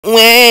Help,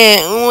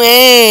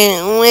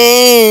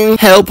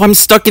 I'm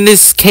stuck in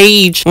this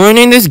cage.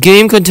 Warning, this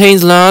game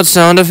contains loud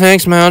sound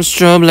effects, mild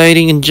strobe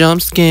lighting, and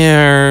jump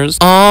scares.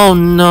 Oh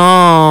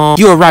no.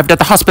 You arrived at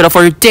the hospital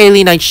for your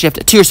daily night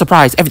shift. To your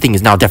surprise, everything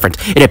is now different.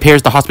 It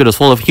appears the hospital is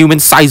full of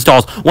human-sized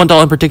dolls. One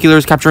doll in particular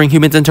is capturing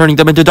humans and turning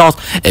them into dolls.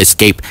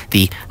 Escape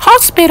the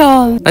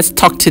hospital. Let's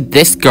talk to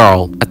this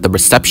girl at the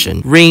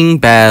reception. Ring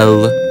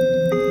bell.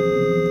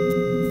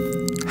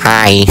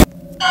 Hi.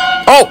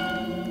 Oh!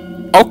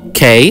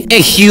 Okay.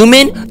 A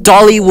human?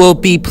 Dolly will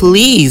be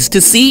pleased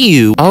to see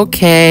you.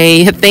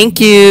 Okay, thank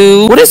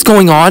you. What is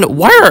going on?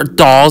 Why are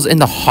dolls in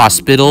the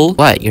hospital?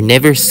 What, you're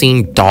never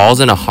seeing dolls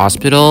in a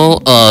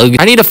hospital? Ugh.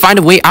 I need to find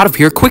a way out of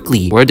here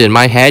quickly. Where did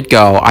my head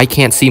go? I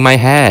can't see my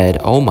head.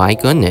 Oh my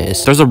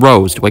goodness. There's a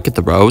rose. Do I get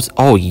the rose?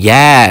 Oh,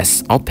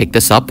 yes. I'll pick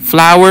this up.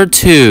 Flower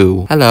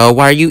 2. Hello,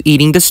 why are you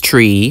eating this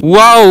tree?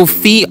 Whoa,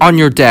 feet on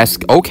your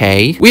desk.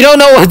 Okay. We don't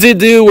know what to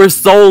do. We're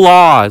so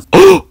lost.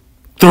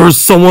 There's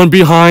someone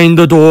behind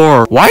the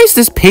door. Why is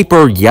this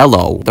paper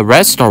yellow? The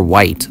rest are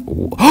white.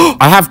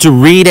 I have to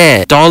read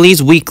it.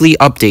 Dolly's weekly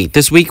update.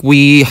 This week,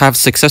 we have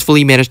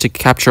successfully managed to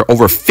capture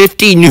over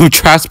 50 new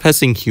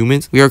trespassing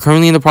humans. We are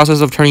currently in the process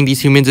of turning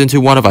these humans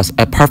into one of us,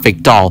 a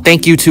perfect doll.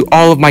 Thank you to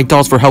all of my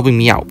dolls for helping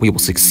me out. We will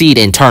succeed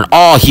and turn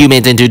all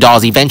humans into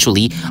dolls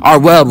eventually. Our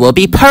world will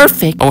be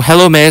perfect. Oh,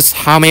 hello, miss.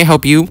 How may I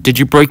help you? Did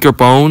you break your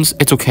bones?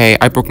 It's okay.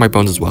 I broke my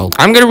bones as well.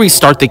 I'm gonna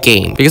restart the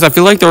game because I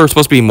feel like there were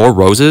supposed to be more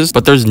roses,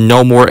 but there's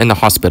no more in the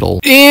hospital.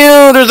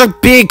 Ew, there's a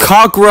big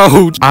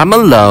cockroach. I'm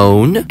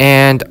alone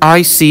and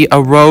I see a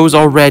rose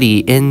already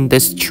in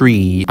this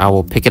tree. I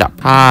will pick it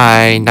up.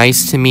 Hi,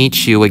 nice to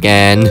meet you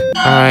again.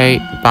 All right,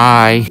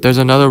 bye. There's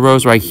another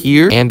rose right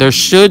here and there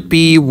should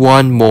be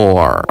one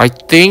more. I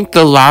think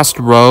the last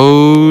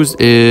rose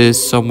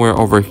is somewhere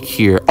over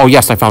here. Oh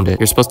yes, I found it.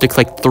 You're supposed to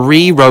collect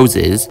 3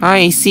 roses. Hi,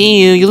 I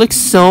see you. You look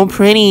so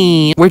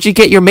pretty. Where'd you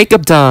get your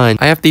makeup done?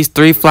 I have these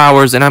 3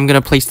 flowers and I'm gonna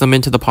place them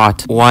into the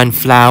pot. 1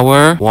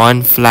 flower,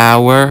 1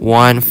 flower,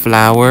 1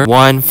 flower,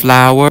 1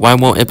 flower. Why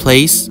won't it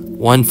place?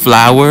 1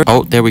 flower.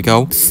 Oh, there we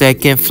go.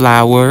 2nd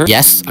flower.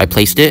 Yes, I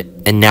placed it.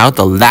 And now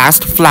the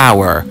last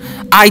flower.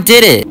 I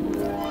did it.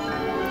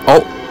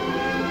 Oh,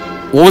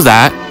 what was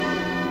that?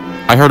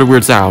 I heard a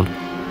weird sound.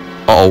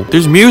 Uh-oh,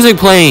 there's music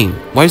playing.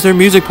 Why is there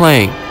music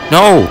playing?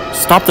 No,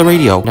 stop the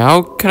radio.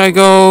 Now can I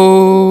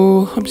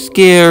go? I'm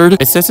scared.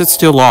 It says it's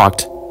still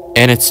locked.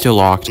 And it's still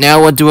locked.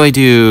 Now what do I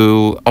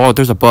do? Oh,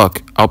 there's a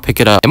book. I'll pick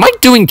it up. Am I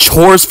doing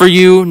chores for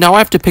you? Now I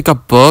have to pick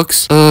up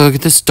books? Ugh,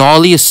 this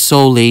dolly is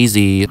so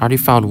lazy. I already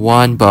found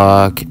 1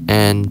 book.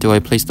 And do I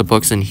place the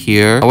books in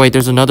here? Oh wait,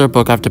 there's another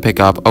book I have to pick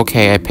up.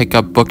 Okay, I pick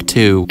up book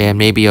 2. And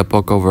maybe a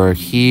book over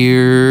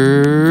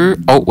here.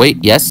 Oh wait,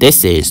 yes,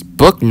 this is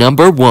book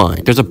number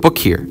 1. There's a book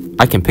here.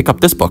 I can pick up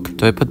this book.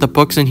 Do I put the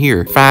books in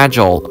here?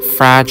 Fragile,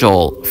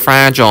 fragile,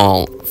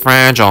 fragile.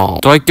 Fragile.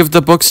 Do I give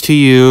the books to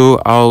you?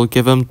 I'll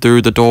give them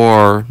through the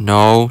door.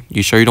 No?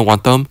 You sure you don't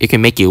want them? It can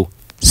make you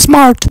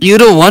smart. You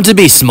don't want to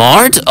be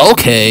smart?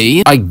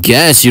 Okay. I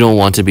guess you don't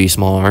want to be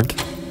smart.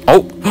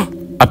 Oh,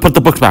 I put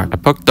the books back. I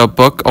put the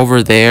book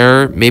over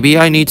there. Maybe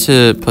I need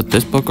to put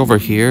this book over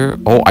here.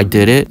 Oh, I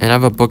did it. And I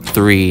have a book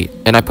 3.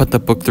 And I put the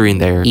book 3 in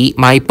there. Eat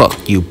my book,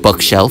 you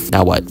bookshelf.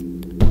 Now what?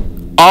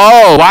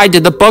 Oh, why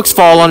did the books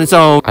fall on its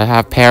own? I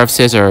have a pair of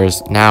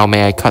scissors. Now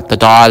may I cut the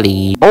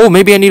dolly? Oh,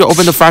 maybe I need to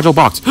open the fragile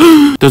box.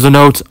 There's a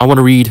note. I want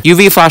to read.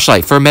 UV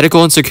flashlight for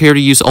medical and security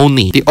use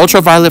only. The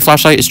ultraviolet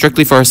flashlight is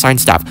strictly for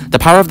assigned staff. The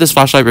power of this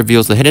flashlight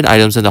reveals the hidden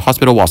items in the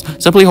hospital walls.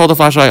 Simply hold the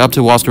flashlight up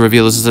to walls to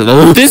reveal this.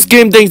 This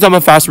game thinks I'm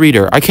a fast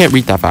reader. I can't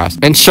read that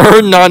fast.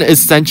 Ensure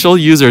non-essential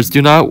users do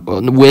not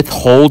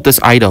withhold this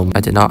item.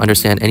 I did not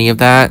understand any of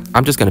that.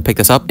 I'm just gonna pick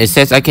this up. It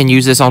says I can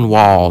use this on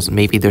walls.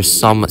 Maybe there's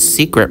some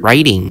secret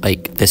writing,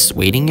 like this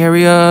waiting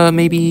area,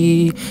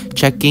 maybe.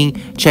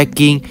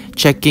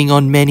 Checking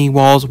on many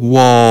walls.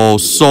 Whoa,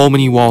 so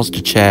many walls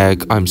to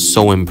check. I'm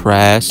so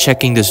impressed.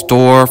 Checking this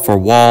door for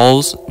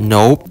walls.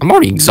 Nope. I'm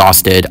already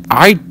exhausted.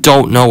 I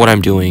don't know what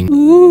I'm doing.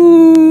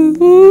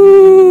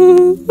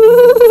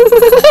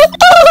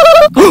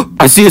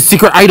 I see a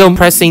secret item.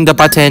 Pressing the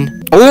button.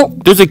 Oh,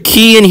 there's a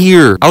key in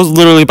here. I was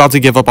literally about to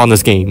give up on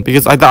this game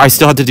because I thought I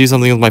still had to do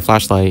something with my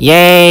flashlight.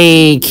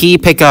 Yay, key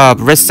pickup,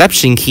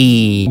 reception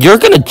key. You're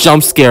gonna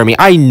jump scare me.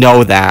 I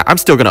know that. I'm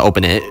still gonna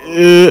open it.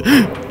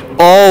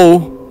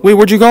 Oh, wait,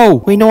 where'd you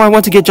go? Wait, no, I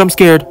want to get jump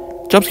scared.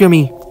 Jump scare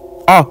me.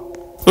 Oh.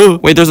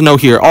 Wait, there's a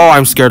note here. Oh,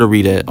 I'm scared to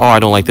read it. Oh, I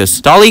don't like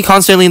this. Dolly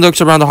constantly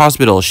looks around the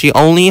hospital. She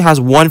only has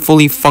 1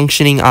 fully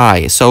functioning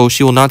eye, so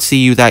she will not see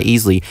you that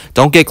easily.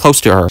 Don't get close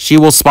to her. She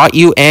will spot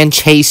you and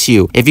chase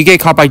you. If you get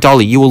caught by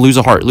Dolly, you will lose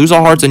a heart. Lose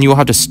all hearts and you will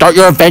have to start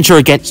your adventure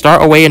again.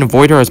 Start away and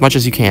avoid her as much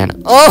as you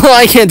can. Oh,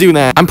 I can't do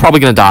that. I'm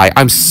probably gonna die.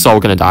 I'm so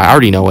gonna die. I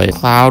already know it.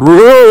 Cloud.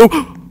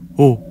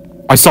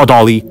 Oh, I saw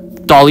Dolly.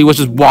 Dolly was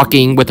just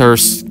walking with her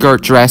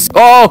skirt dress.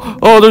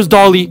 Oh, there's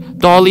Dolly.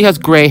 Dolly has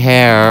gray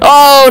hair.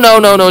 Oh,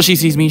 no. She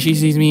sees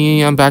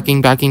me. I'm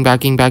backing.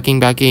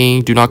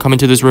 Do not come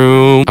into this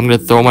room. I'm gonna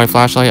throw my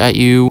flashlight at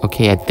you.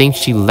 Okay, I think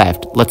she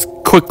left. Let's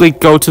quickly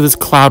go to this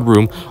cloud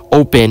room.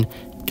 Open.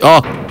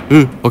 Oh,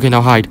 okay,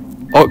 now hide.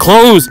 Oh,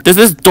 close! Does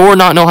this door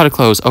not know how to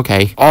close?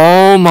 Okay.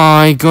 Oh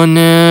my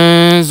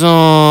goodness.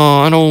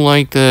 Oh, I don't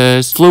like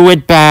this.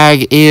 Fluid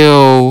bag,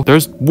 ew.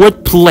 There's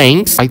wood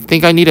planks. I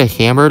think I need a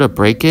hammer to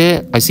break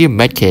it. I see a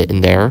med kit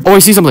in there. Oh, I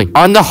see something.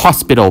 On the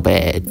hospital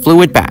bed.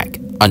 Fluid bag.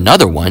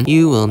 Another one.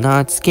 You will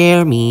not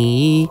scare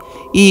me.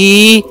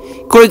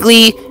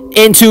 Quickly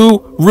into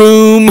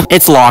room.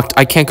 It's locked.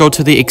 I can't go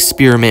to the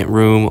experiment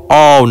room.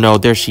 Oh no,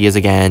 there she is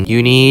again.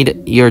 You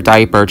need your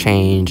diaper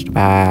changed.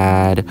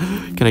 Bad.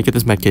 Can I get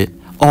this med kit?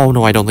 Oh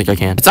no, I don't think I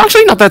can. It's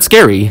actually not that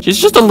scary. She's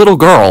just a little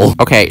girl.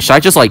 Okay, should I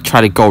just like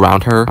try to go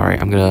around her? All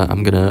right, I'm gonna.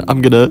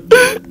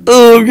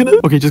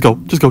 Okay, just go.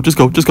 Just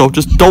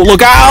don't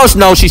look out.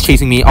 No, she's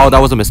chasing me. Oh, that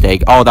was a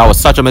mistake. Oh, that was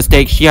such a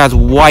mistake. She has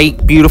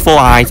white, beautiful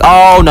eyes.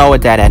 Oh no, a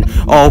dead end.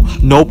 Oh,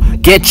 nope.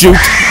 Get juked.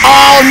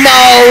 Oh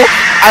no,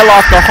 I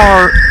lost the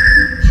heart.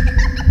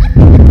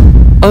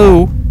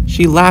 Oh,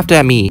 she laughed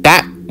at me.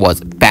 That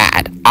was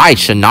bad. I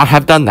should not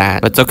have done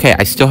that. But it's okay.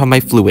 I still have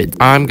my fluid.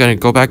 I'm gonna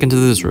go back into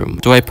this room.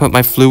 Do I put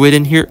my fluid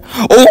in here?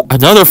 Oh,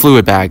 another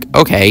fluid bag.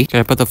 Okay. Can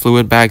I put the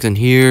fluid bags in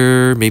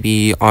here?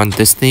 Maybe on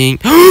this thing?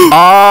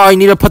 Oh, I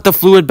need to put the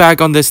fluid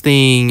bag on this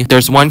thing.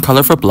 There's one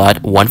color for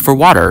blood, one for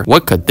water.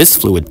 What could this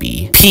fluid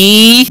be?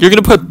 Pee? You're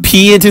gonna put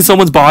pee into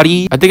someone's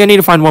body? I think I need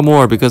to find one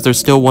more because there's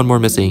still one more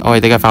missing. Oh, I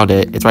think I found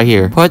it. It's right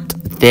here. Put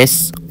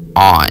this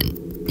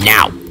on.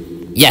 Now.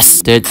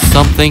 Yes. Did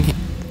something...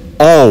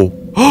 Oh.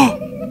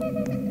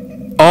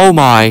 Oh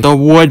my. The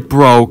wood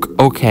broke.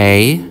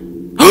 Okay.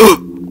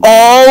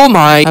 Oh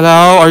my.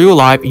 Hello, are you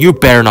alive? You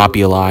better not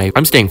be alive.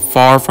 I'm staying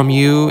far from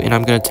you, and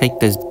I'm gonna take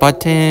this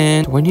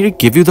button. Do I need to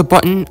give you the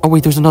button? Oh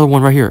wait, there's another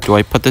one right here. Do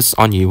I put this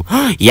on you?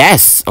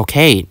 Yes.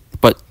 Okay.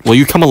 But will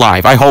you come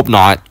alive? I hope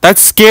not.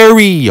 That's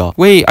scary.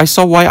 Wait, I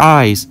saw white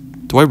eyes.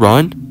 Do I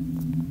run?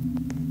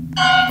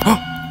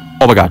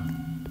 Oh my god.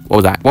 What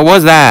was that? What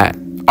was that?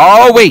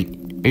 Oh wait.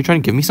 Are you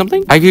trying to give me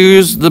something? I can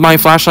use my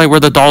flashlight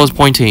where the doll is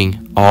pointing.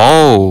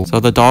 Oh,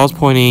 so the doll is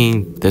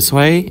pointing this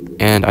way,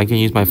 and I can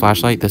use my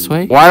flashlight this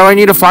way? Why do I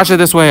need a flashlight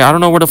this way? I don't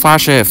know where to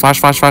flash it.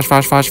 Flash.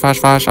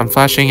 I'm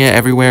flashing it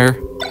everywhere.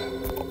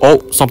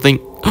 Oh, something.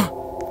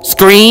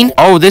 Screen?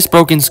 Oh, this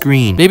broken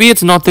screen. Maybe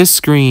it's not this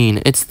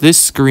screen. It's this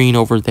screen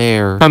over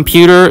there.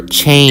 Computer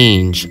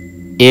change.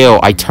 Ew,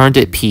 I turned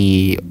it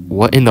P.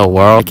 What in the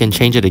world? I can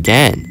change it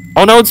again.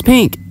 Oh no, it's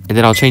pink. And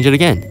then I'll change it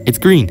again. It's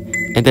green.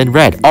 And then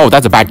red. Oh,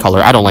 that's a bad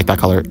color. I don't like that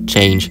color.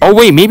 Change. Oh,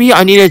 wait. Maybe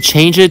I need to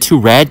change it to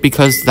red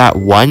because that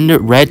one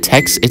red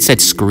text, it said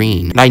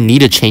screen. And I need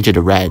to change it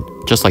to red.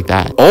 Just like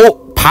that.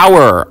 Oh,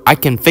 power. I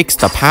can fix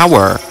the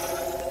power.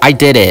 I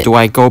did it. Do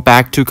I go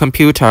back to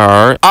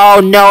computer?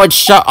 Oh, no. It's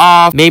shut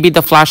off. Maybe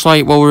the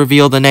flashlight will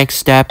reveal the next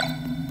step.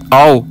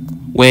 Oh,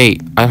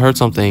 wait. I heard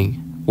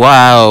something.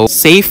 Wow.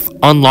 Safe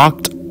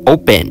unlocked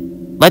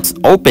open. Let's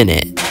open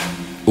it.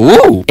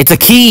 Ooh, it's a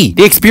key.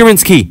 The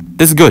experience key.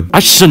 This is good. I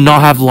should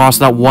not have lost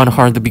that one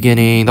heart at the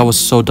beginning. That was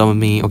so dumb of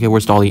me. Okay,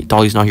 where's Dolly?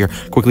 Dolly's not here.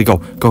 Quickly go.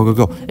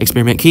 Go.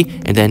 Experiment key.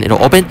 And then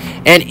it'll open.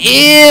 And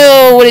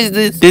ew, what is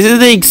this? This is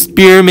the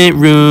experiment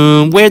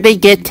room where they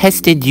get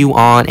tested you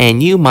on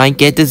and you might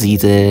get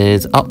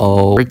diseases.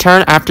 Uh-oh.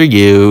 Return after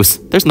use.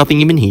 There's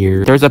nothing even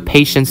here. There's a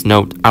patient's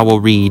note I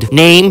will read.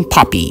 Name,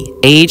 Poppy.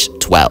 Age,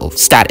 12.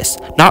 Status,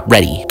 not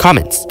ready.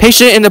 Comments.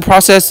 Patient in the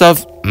process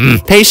of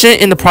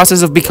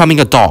becoming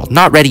a doll.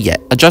 Not ready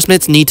yet.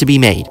 Adjustments need to be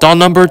made. Doll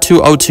number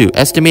 202.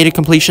 Estimated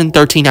completion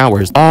 13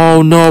 hours.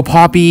 Oh no,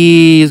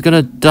 Poppy is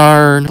gonna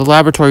darn. The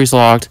laboratory's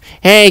locked.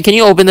 Hey, can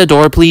you open the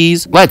door,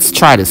 please? Let's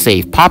try to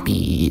save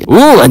Poppy.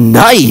 Ooh, a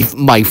knife.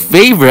 My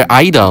favorite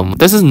item.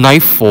 This is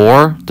knife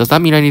 4. Does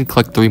that mean I need to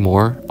collect 3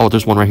 more? Oh,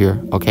 there's one right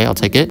here. Okay, I'll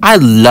take it. I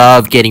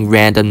love getting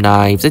random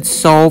knives. It's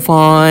so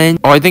fun.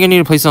 Oh, I think I need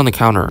to place it on the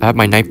counter. I have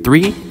my knife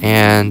 3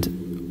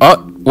 and... Oh,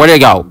 where did it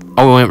go?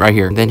 Oh, it went right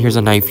here. And then here's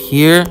a knife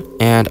here,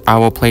 and I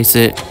will place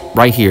it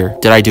right here.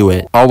 Did I do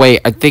it? Oh,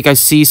 wait. I think I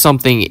see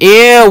something.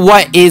 Ew,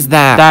 what is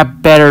that?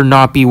 That better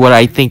not be what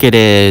I think it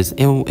is.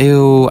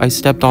 Ew, I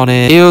stepped on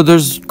it. Ew,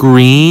 there's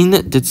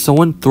green. Did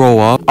someone throw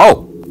up?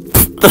 Oh,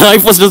 the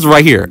knife was just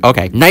right here.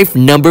 Okay, knife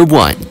number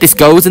 1. This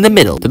goes in the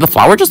middle. Did the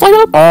flower just light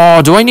up?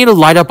 Oh, do I need to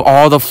light up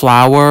all the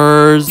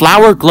flowers?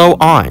 Flower glow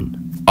on.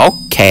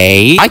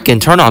 Okay, I can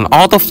turn on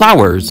all the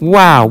flowers.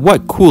 Wow,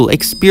 what cool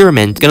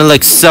experiment. It's gonna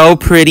look so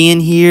pretty in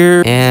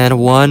here. And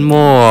one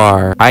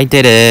more. I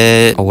did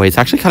it. Oh wait, it's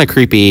actually kind of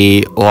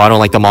creepy. Oh, I don't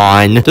like them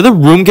on. Did the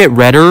room get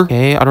redder?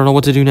 Okay, I don't know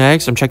what to do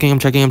next. I'm checking.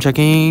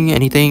 Anything.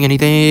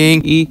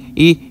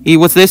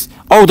 What's this?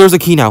 Oh, there's a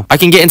key now. I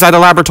can get inside the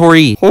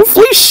laboratory.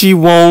 Hopefully she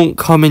won't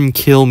come and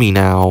kill me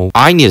now.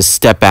 I need to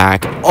step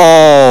back.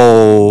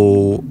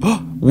 Oh.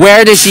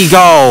 Where did she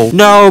go?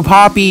 No,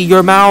 Poppy,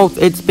 your mouth,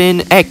 it's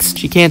been X'd.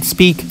 She can't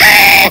speak.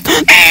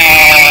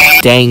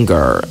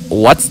 Danger.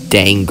 What's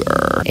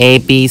danger? A,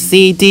 B,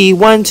 C, D,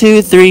 1,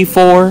 2, 3,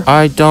 4.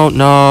 I don't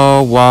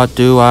know. What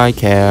do I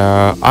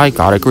care? I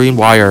got a green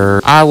wire.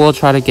 I will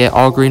try to get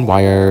all green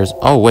wires.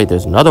 Oh, wait,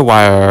 there's another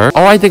wire.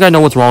 Oh, I think I know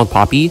what's wrong with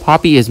Poppy.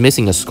 Poppy is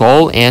missing a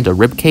skull and a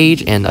rib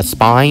cage and a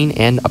spine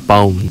and a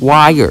bone.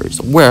 Wires.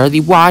 Where are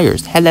the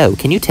wires? Hello,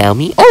 can you tell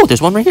me? Oh,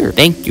 there's one right here.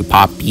 Thank you,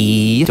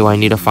 Poppy. Do I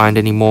need to find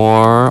any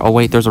more? Oh,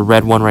 wait, there's a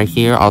red one right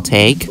here. I'll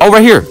take. Oh,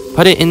 right here.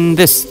 Put it in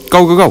this.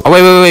 Go, go, go. Oh,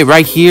 wait.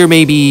 Right here,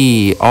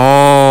 maybe.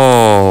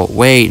 Oh,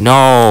 wait,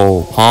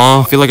 no. Huh?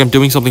 I feel like I'm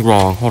doing something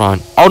wrong. Hold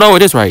on. Oh, no,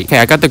 it is right. Okay,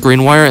 I got the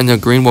green wire, and the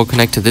green will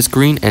connect to this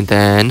green, and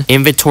then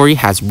inventory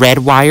has red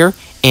wire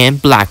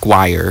and black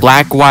wire.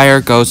 Black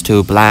wire goes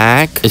to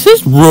black. Is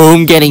this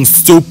room getting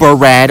super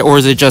red, or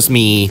is it just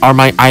me? Are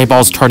my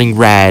eyeballs turning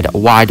red?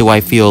 Why do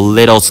I feel a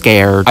little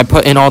scared? I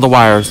put in all the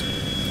wires.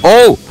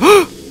 Oh!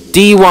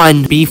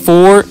 D1,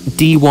 B4,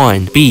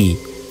 D1,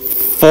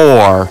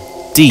 B4,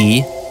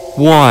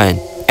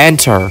 D1.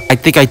 Enter. I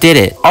think I did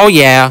it. Oh,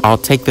 yeah. I'll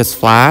take this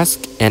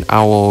flask, and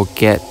I will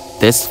get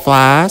this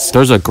flask.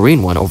 There's a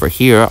green one over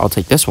here. I'll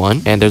take this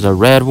one. And there's a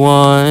red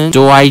one.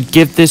 Do I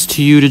give this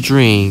to you to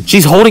drink?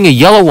 She's holding a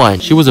yellow one.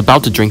 She was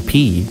about to drink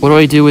pee. What do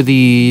I do with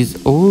these?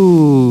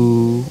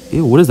 Ooh.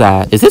 Ew, what is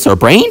that? Is this her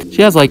brain?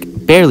 She has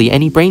like barely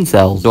any brain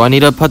cells. Do I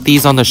need to put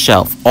these on the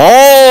shelf?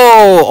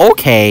 Oh,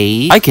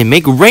 okay. I can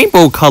make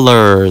rainbow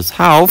colors.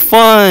 How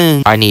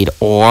fun. I need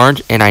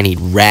orange and I need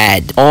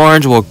red.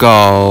 Orange will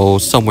go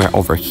somewhere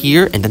over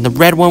here. And then the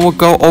red one will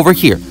go over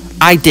here.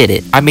 I did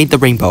it. I made the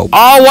rainbow.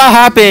 Oh, what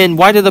happened?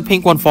 Why did the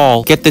pink one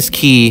fall? Get this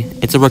key.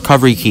 It's a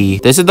recovery key.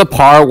 This is the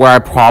part where I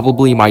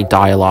probably might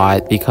die a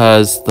lot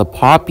because the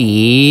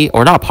Poppy,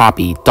 or not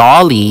Poppy,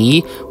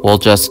 Dolly will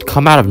just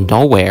come out of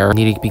nowhere. I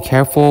need to be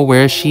careful.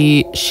 Where is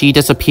she? She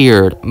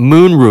disappeared.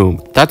 Moon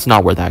room. That's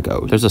not where that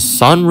goes. There's a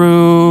sun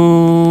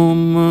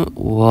room.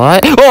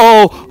 What?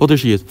 Oh, there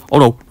she is. Oh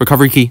no,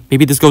 recovery key.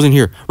 Maybe this goes in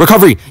here.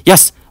 Recovery.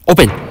 Yes.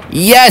 Open.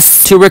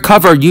 Yes! To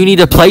recover, you need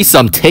to play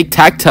some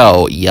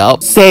tic-tac-toe.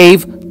 Yup.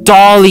 Save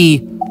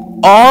Dolly.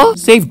 Oh,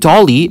 save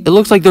Dolly? It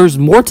looks like there's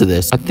more to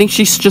this. I think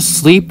she's just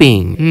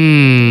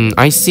sleeping.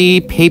 I see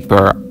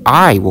paper.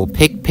 I will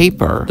pick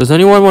paper. Does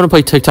anyone want to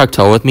play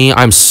tic-tac-toe with me?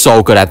 I'm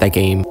so good at that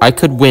game. I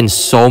could win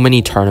so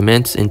many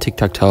tournaments in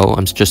tic-tac-toe.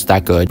 I'm just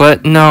that good.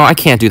 But no, I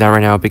can't do that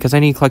right now because I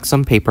need to collect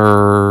some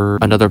paper.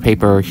 Another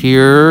paper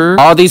here.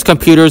 All these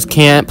computers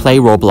can't play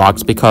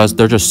Roblox because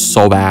they're just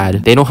so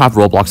bad. They don't have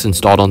Roblox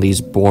installed on these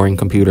boring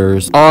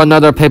computers. Oh,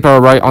 another paper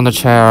right on the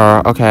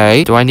chair.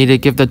 Okay. Do I need to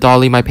give the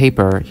Dolly my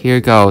paper? Here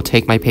you go.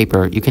 Take my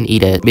paper. You can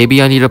eat it.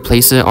 Maybe I need to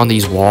place it on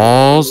these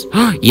walls.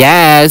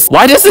 Yes.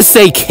 Why does it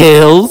say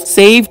kills?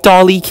 Save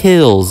Dolly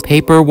kills.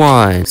 Paper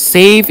 1.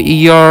 Save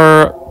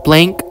your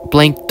blank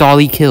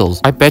Dolly kills.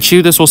 I bet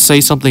you this will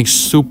say something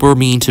super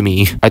mean to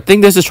me. I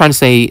think this is trying to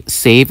say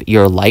save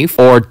your life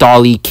or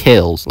Dolly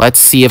kills. Let's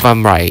see if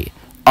I'm right.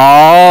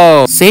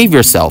 Oh, save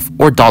yourself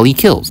or Dolly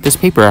kills. This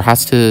paper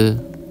has to...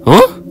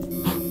 Huh?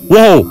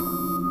 Whoa.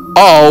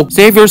 Uh-oh.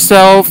 Save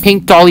yourself.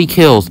 Pink Dolly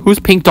kills. Who's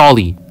Pink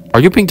Dolly? Are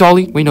you Pink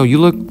Dolly? Wait, no, you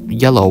look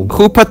yellow.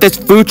 Who put this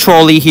food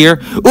trolley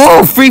here?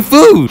 Oh, free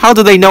food! How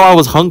did they know I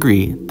was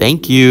hungry?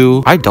 Thank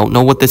you. I don't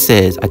know what this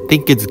is. I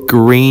think it's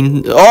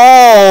green.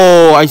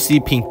 Oh, I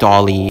see Pink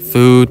Dolly.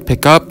 Food,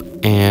 pick up.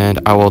 And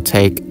I will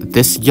take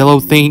this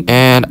yellow thing.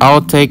 And I'll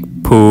take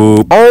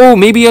poop. Oh,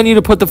 maybe I need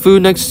to put the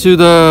food next to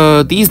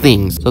these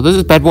things. So this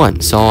is bed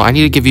 1. So I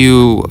need to give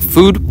you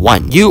food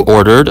 1. You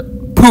ordered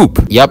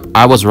poop. Yep,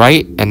 I was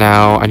right. And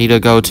now I need to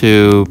go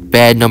to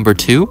bed number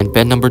 2. And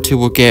bed number 2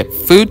 will get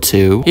food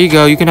 2. Here you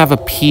go. You can have a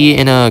pea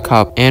in a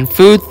cup. And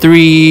food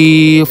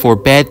 3 for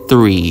bed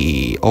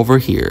 3 over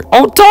here.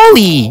 Oh,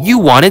 Dolly, you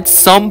wanted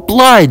some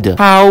blood.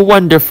 How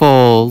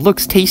wonderful.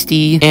 Looks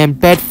tasty. And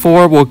bed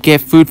 4 will get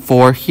food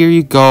 4. Here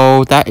you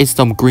go. That is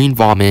some green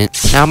vomit.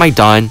 Now am I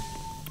done?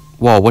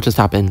 Whoa, what just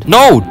happened?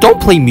 No,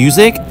 don't play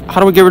music. How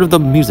do I get rid of the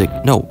music?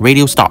 No,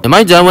 radio stop. Am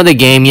I done with the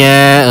game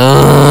yet?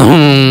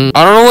 I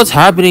don't know what's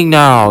happening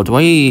now. Do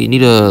I need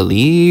to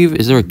leave?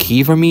 Is there a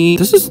key for me?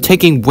 This is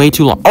taking way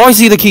too long. Oh, I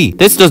see the key.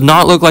 This does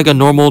not look like a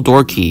normal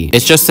door key.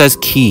 It just says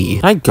key.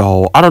 Can I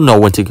go? I don't know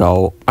when to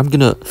go. I'm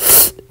gonna...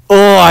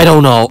 Oh, I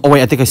don't know. Oh,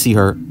 wait, I think I see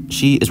her.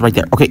 She is right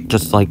there. Okay,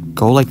 just like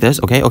go like this.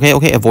 Okay.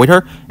 Avoid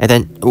her. And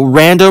then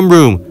random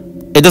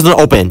room. It doesn't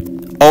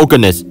open. Oh,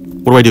 goodness.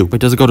 What do I do? Wait,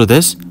 does it go to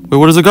this? Wait,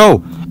 where does it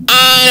go?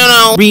 I don't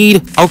know.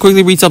 Read. I'll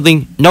quickly read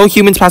something. No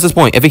humans past this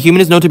point. If a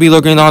human is known to be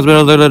lurking in the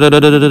hospital,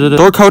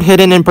 door code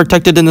hidden and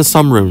protected in the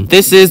sunroom.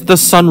 This is the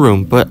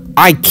sunroom, but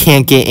I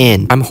can't get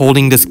in. I'm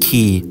holding this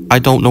key. I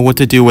don't know what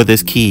to do with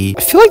this key.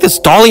 I feel like this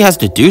Dolly has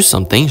to do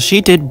something.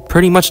 She did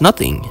pretty much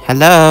nothing.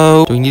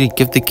 Hello? Do we need to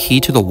give the key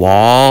to the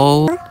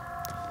wall?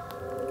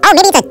 Oh,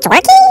 maybe the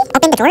door key?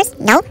 Open the doors?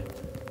 No. There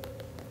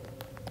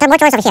are more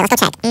doors over here. Let's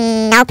go check.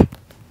 Nope.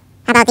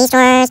 How about these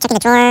doors? Checking the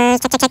drawers.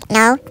 Check.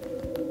 No.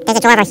 There's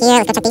a door over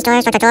here. Let's go check these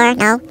doors. Door.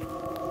 No.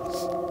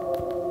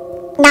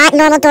 Not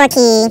normal door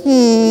key.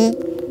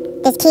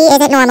 This key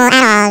isn't normal at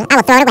all. I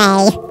will throw it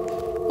away.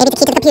 Maybe the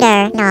key to the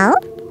computer. No.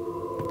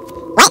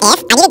 What if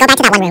I need to go back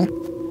to that one room?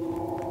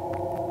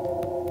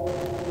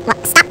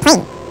 What? Stop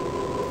playing.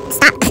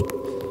 Stop.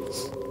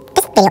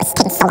 This video is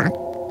taking so long.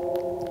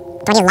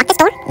 Do I need to lock this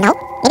door? No.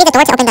 Maybe the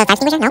door to open the fire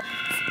extinguisher? No.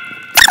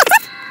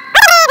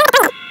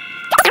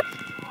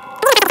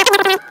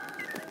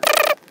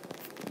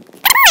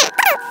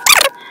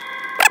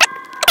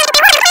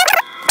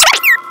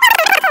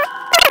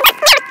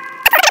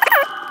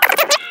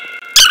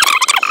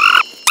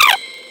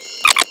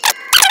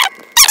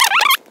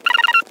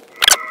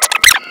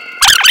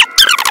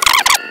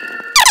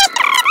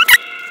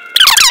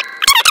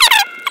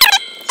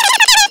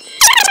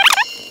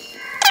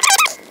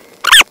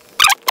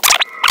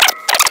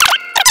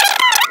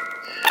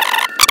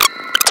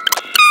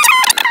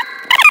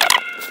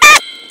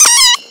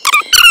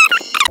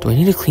 Do I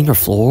need to clean her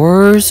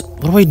floors?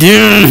 What do I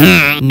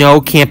do?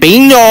 No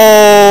camping.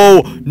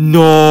 No!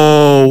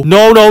 No!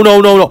 No, no,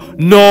 no, no, no.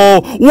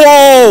 No!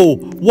 Whoa!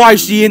 Why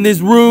is she in this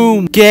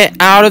room? Get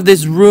out of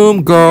this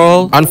room,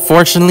 girl.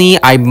 Unfortunately,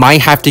 I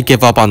might have to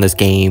give up on this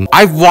game.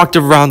 I've walked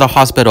around the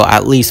hospital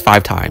at least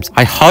 5 times.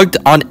 I hugged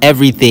on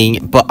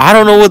everything, but I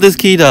don't know what this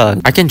key does.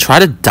 I can try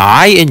to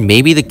die and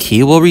maybe the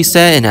key will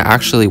reset and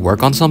actually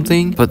work on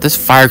something. But this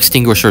fire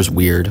extinguisher is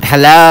weird.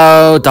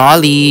 Hello,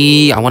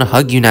 Dolly. I want to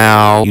hug you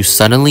now. You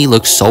suddenly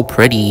look so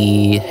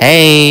pretty.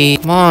 Hey,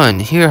 come on.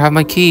 Here, have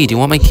my key. Do you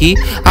want my key?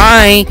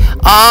 Hi.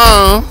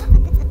 Oh.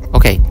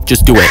 Okay,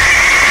 just do it.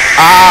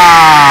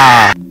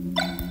 Ah!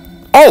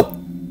 Oh!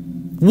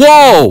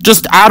 Whoa!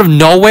 Just out of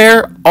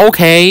nowhere?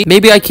 Okay.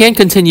 Maybe I can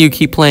continue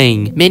keep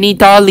playing. Mini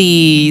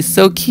Dolly.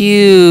 So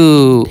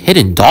cute.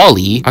 Hidden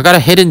Dolly? I got a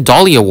Hidden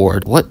Dolly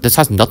award. What? This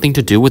has nothing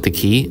to do with the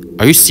key?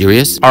 Are you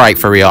serious? Alright,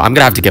 for real. I'm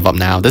gonna have to give up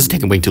now. This is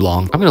taking way too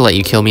long. I'm gonna let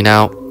you kill me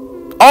now.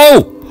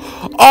 Oh!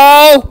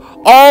 Oh!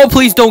 Oh,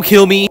 please don't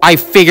kill me. I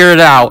figured it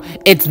out.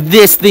 It's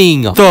this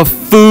thing. The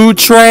food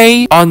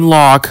tray.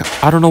 Unlock.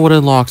 I don't know what it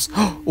unlocks.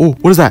 Oh,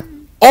 what is that?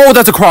 Oh,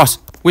 that's a cross.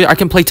 Wait, I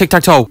can play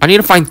tic-tac-toe. I need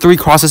to find 3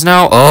 crosses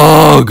now.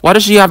 Ugh. Why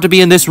does she have to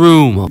be in this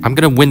room? I'm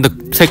gonna win the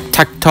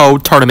tic-tac-toe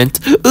tournament.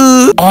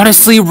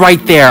 Honestly,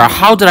 right there.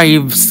 How did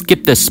I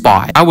skip this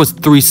spot? I was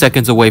 3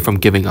 seconds away from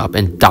giving up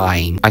and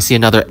dying. I see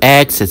another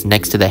X. It's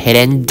next to the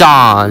hidden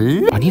doll.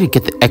 I need to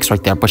get the X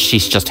right there, but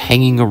she's just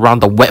hanging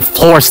around the wet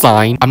floor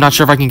sign. I'm not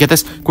sure if I can get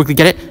this. Quickly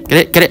get it. Get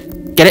it. Get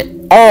it. Get it.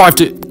 Oh, I have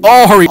to.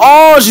 Oh, hurry.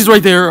 Oh, she's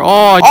right there.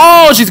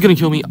 Oh, she's gonna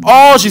kill me.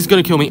 Oh, she's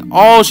gonna kill me.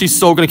 Oh, she's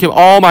so gonna kill me.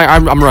 Oh my,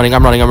 I'm running.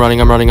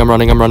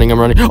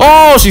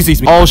 Oh, she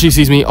sees me. Oh, she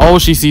sees me. Oh,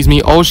 she sees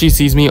me. Oh, she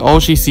sees me. Oh,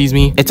 she sees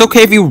me. It's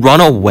okay if you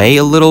run away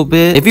a little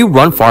bit. If you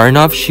run far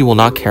enough, she will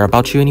not care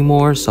about you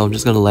anymore. So I'm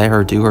just gonna let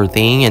her do her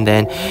thing. And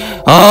then,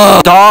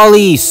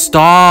 Dolly,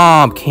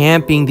 stop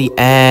camping the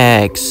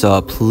X.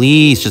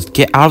 Please, just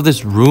get out of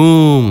this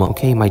room.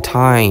 Okay, my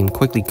time.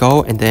 Quickly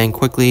go and then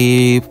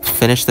quickly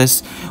finish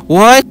this.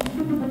 What?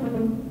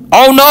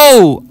 Oh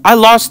no! I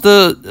lost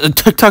the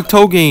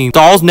tic-tac-toe game.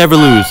 Dolls never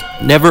lose.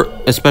 Never,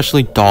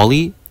 especially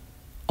Dolly.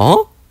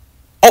 Huh?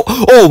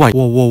 Oh my.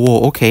 Whoa, whoa,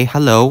 whoa. Okay,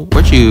 hello.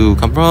 Where'd you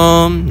come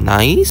from?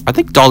 Nice. I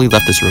think Dolly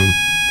left this room.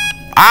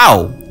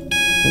 Ow!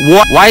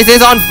 What? Why is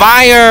this on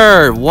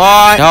fire?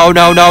 What? No,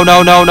 no, no,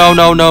 no, no, no,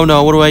 no, no,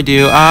 no. What do I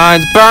do?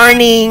 It's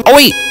burning. Oh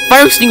wait,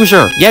 fire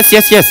extinguisher. Yes,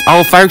 yes, yes.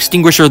 I'll fire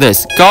extinguisher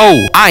this.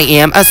 Go. I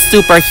am a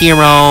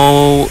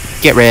superhero.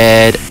 Get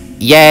rid.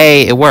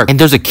 Yay, it worked. And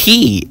there's a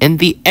key in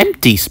the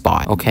empty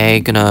spot.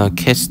 Okay, gonna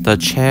kiss the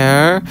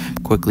chair.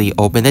 Quickly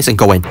open this and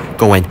go in.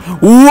 Go in.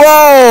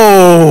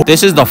 Whoa!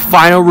 This is the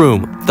final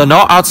room. The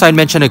no outside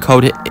mentioned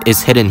code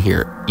is hidden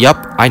here.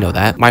 Yep, I know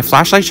that. My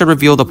flashlight should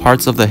reveal the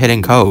parts of the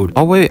hidden code.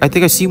 Oh, wait, I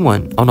think I see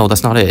one. Oh, no,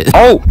 that's not it.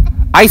 Oh!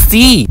 I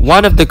see!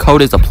 One of the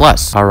code is a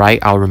plus. Alright,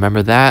 I'll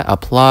remember that. A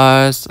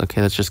plus.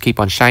 Okay, let's just keep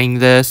on shining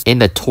this. In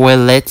the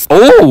toilets.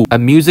 Oh! A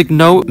music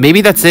note.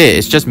 Maybe that's it.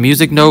 It's just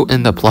music note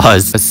and the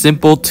plus. A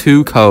simple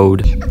 2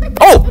 code.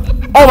 Oh!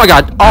 Oh my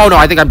god. Oh no,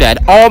 I think I'm dead.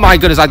 Oh my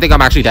goodness, I think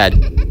I'm actually dead.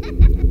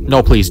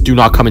 No, please, do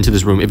not come into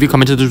this room. If you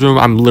come into this room,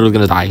 I'm literally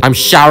gonna die. I'm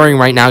showering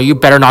right now. You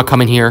better not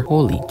come in here.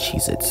 Holy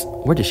Cheez-Its.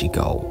 Where did she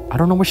go? I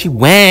don't know where she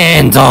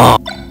went.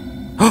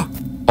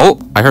 Oh,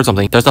 I heard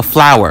something. There's a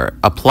flower.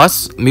 A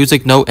plus,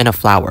 music note, and a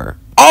flower.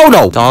 Oh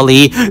no!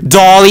 Dolly,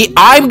 Dolly,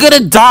 I'm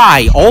gonna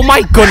die! Oh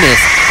my goodness.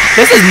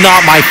 This is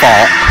not my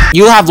fault.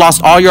 You have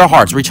lost all your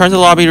hearts. Return to the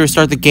lobby to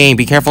restart the game.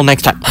 Be careful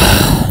next time.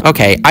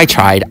 Okay, I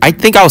tried. I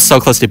think I was so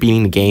close to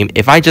beating the game.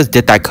 If I just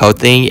did that code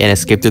thing and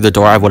escaped through the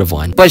door, I would have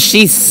won. But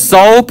she's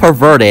so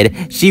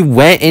perverted. She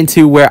went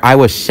into where I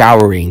was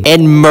showering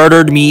and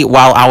murdered me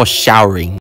while I was showering.